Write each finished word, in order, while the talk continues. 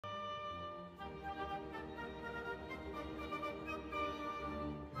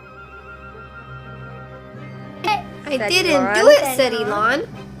I didn't do it, said Elie.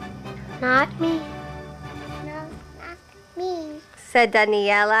 Not me. No, not me, said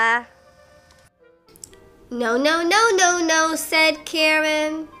Daniela. No, no, no, no, no, said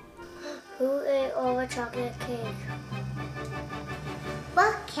Karen. Who ate all the chocolate cake?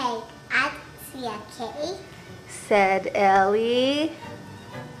 What cake? I didn't see a cake, said Elie.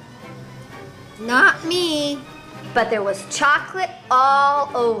 Not me. But there was chocolate all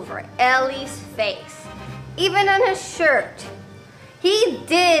over Ellie's face, even on his shirt. He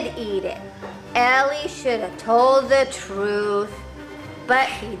did eat it. Elie should have told the truth, but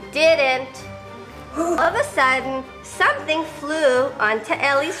he didn't. All of a sudden, something flew onto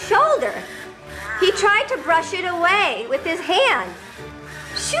Ellie's shoulder. He tried to brush it away with his hand.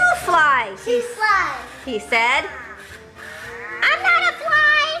 Shoo fly, he said. I'm not a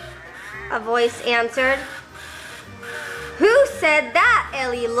fly, a voice answered. Who said that?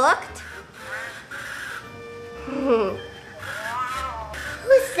 Elie looked. Who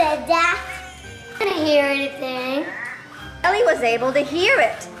said that? I didn't hear anything. Elie was able to hear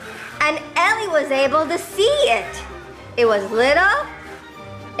it, and Elie was able to see it. It was little,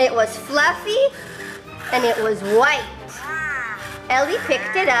 it was fluffy, and it was white. Elie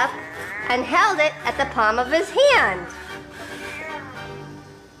picked it up and held it at the palm of his hand.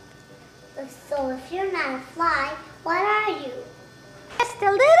 So if you're not a fly, what are you? Just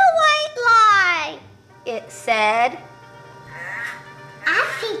a little white lie, it said. I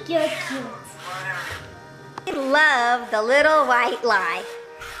think you're cute. He loved the little white lie,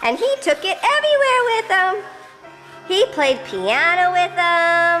 and he took it everywhere with him. He played piano with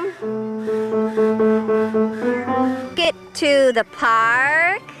him. Get to the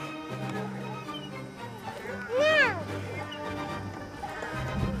park. No.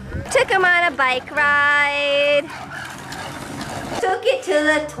 Took him on a bike ride. Took it to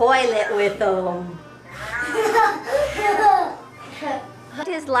the toilet with him.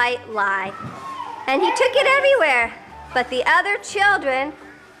 His light lie. And he took it everywhere. But the other children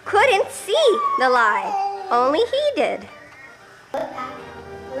couldn't see the lie. Only he did.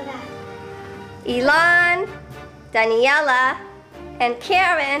 Elie, Daniela, and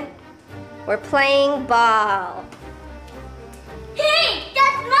Karen were playing ball. Hey,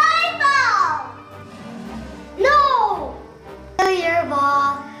 that's my ball! No! Your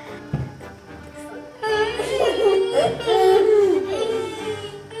ball.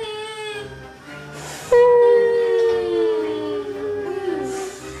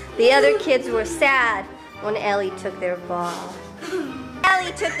 The other kids were sad when Elie took their ball.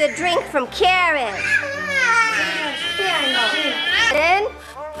 Elie took the drink from Karen. Then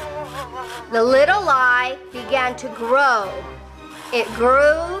the little lie began to grow. It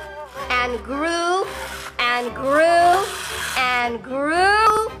grew and grew and grew and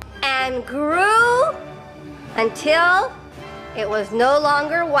grew and grew until it was no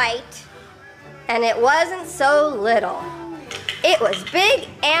longer white and it wasn't so little. It was big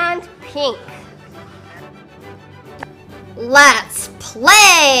and pink. Let's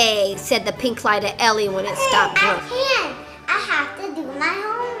play, said the pink lie to Elie when it stopped growing. I have to do my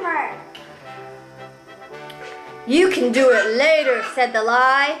homework. You can do it later, said the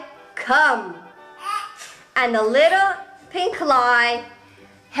lie. Come. And the little pink lie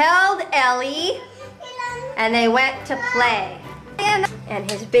held Elie and they went to play.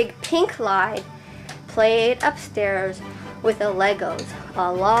 And his big pink lie played upstairs with the Legos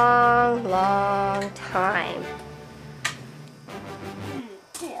a long, long time.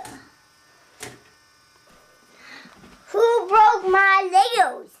 Who broke my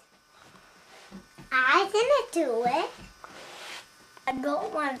Legos? I didn't do it. I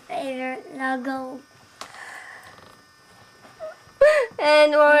got my favorite Lego.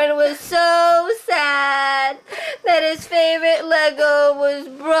 And Warren was so sad that his favorite Lego was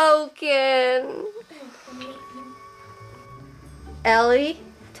broken. Elie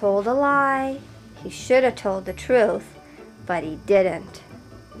told a lie. He should have told the truth, but he didn't.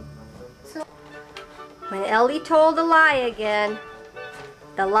 When Elie told a lie again,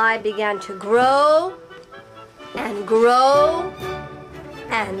 the lie began to grow and grow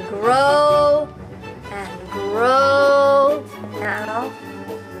and grow and grow. Now,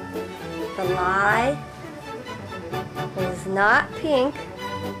 the lie was not pink.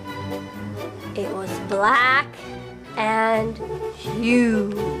 It was black and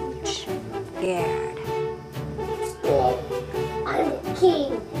huge. Scared. I'm the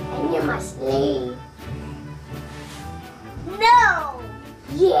king and you're my slave. No!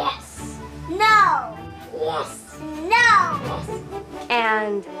 Yes! No! Yes! No! Yes.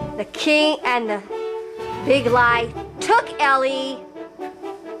 And the king and the big lie took Elie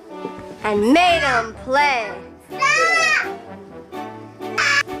and made him play. No!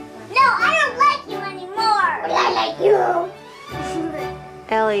 You.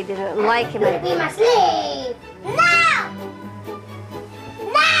 Elie didn't like him. Be my slave. No!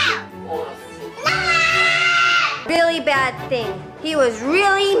 No! No! Really bad thing. He was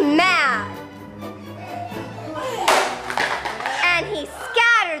really mad. And he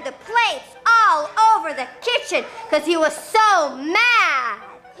scattered the plates all over the kitchen because he was so mad.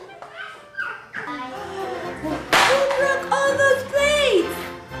 Who broke all those plates?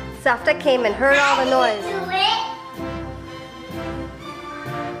 Safta came and heard all the noise.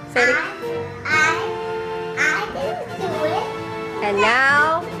 Say it. I didn't do it. And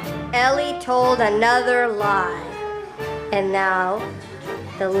now Elie told another lie. And now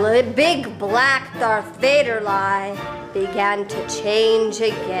the big black Darth Vader lie began to change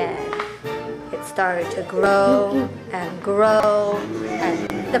again. It started to grow and grow, and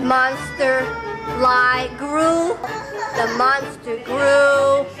the monster lie grew. The monster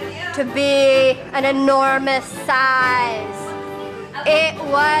grew to be an enormous size. It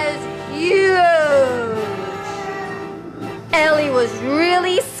was huge. Elie was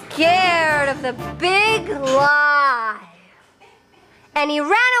really scared of the big lie. And he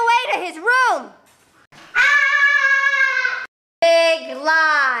ran away to his room. Ah! Big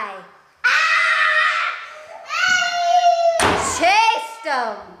lie. Ah! Chased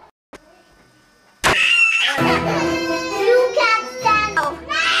him. You can't stand Oh,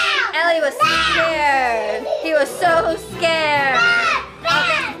 now. Elie was scared. He was so scared of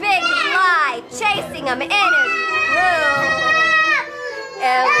this big lie chasing him in his room.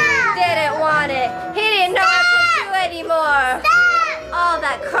 Elie didn't want it. He didn't know what to do anymore. All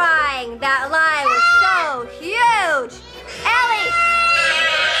that crying, that lie was so huge.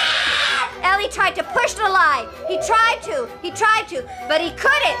 Elie tried to push the lie. He tried to, but he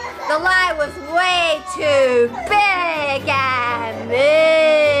couldn't. The lie was way too big and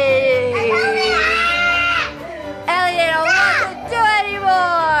big. Elie didn't know what to do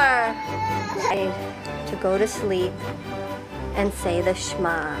anymore. To go to sleep and say the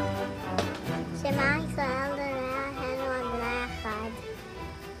Shema.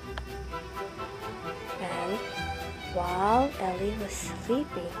 And while Elie was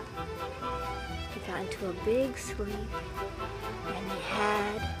sleeping, he got into a big sleep and he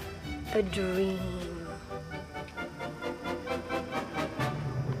had a dream.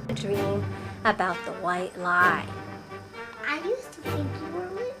 A dream about the white lie. I used to think you were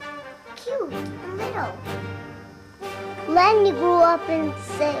cute and little. Then you grew up and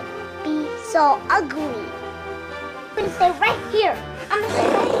be so ugly. I'm gonna stay right here. I'm gonna stay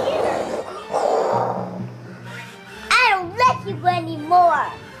right here. I don't let you go anymore.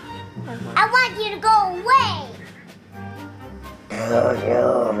 I want you to go away. Do you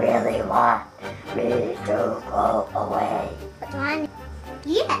really want me to go away?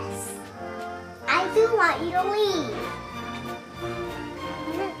 Yes. I do want you to leave.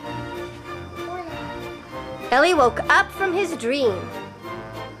 Elie woke up from his dream.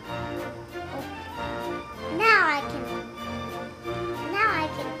 Now I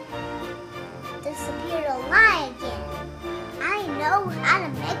can disappear the lie again. I know how to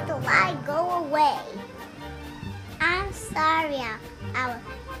make the lie go away. I'm sorry I was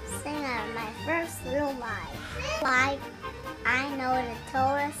singing my first little lie. I know the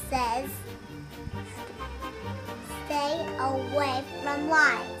Torah says, stay away from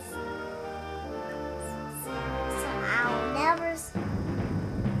lies. So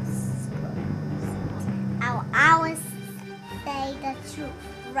I'll always say the truth,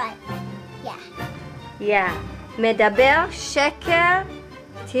 right? Yeah. Yeah. Medaber sheker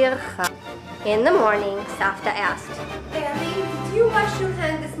tircha. In the morning, Safta asked, Elie, did you wash your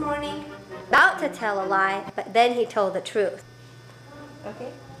hand this morning? about to tell a lie, but then he told the truth. Okay.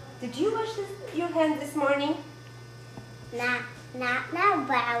 Did you wash your hand this morning? Not now,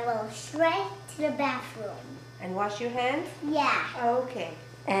 but I will straight to the bathroom. And wash your hands? Yeah. Okay.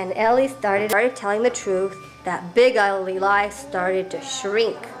 And Elie started telling the truth. That big ugly lie started to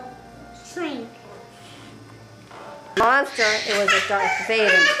shrink. Shrink. Monster, it was a Darth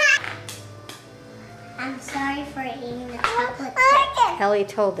Vader. I'm sorry for eating the chocolate cake. Elie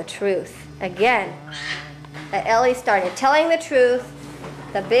told the truth again. Elie started telling the truth.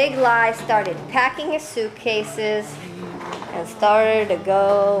 The big lie started packing his suitcases and started to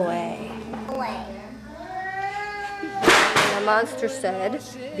go away. And the monster said,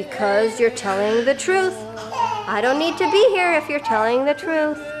 because you're telling the truth. I don't need to be here if you're telling the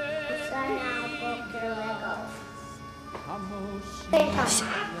truth.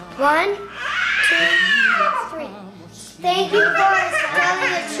 One, 2, 3. Thank you for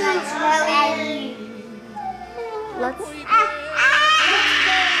telling the truth, Elie. Let's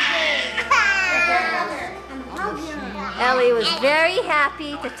I'm hungry Elie was very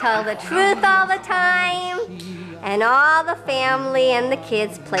happy to tell the truth all the time, and all the family and the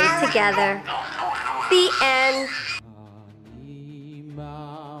kids played together. The end.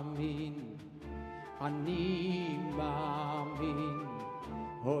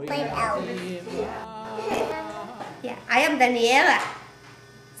 Played Elie. Yeah, I am Daniela.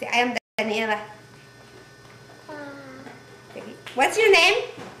 Say, I am Daniela. What's your name?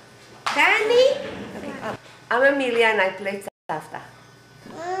 Danny? Okay. I'm Amelia and I played Safta.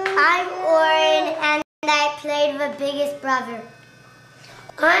 I'm Oren and I played the biggest brother.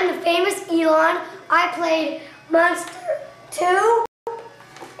 I'm the famous Elon. I played Monster 2,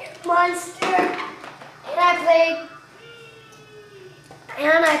 Monster, and I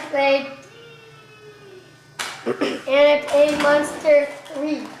played Monster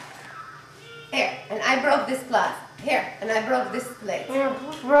 3. Here, and I broke this glass. Here, and I broke this plate. And I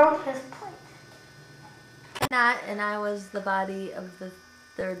broke this plate. And I was the body of the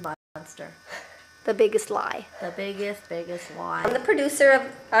third monster. The biggest lie. The biggest lie. I'm the producer of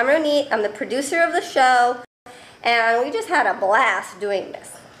the show, and we just had a blast doing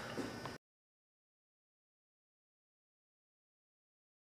this.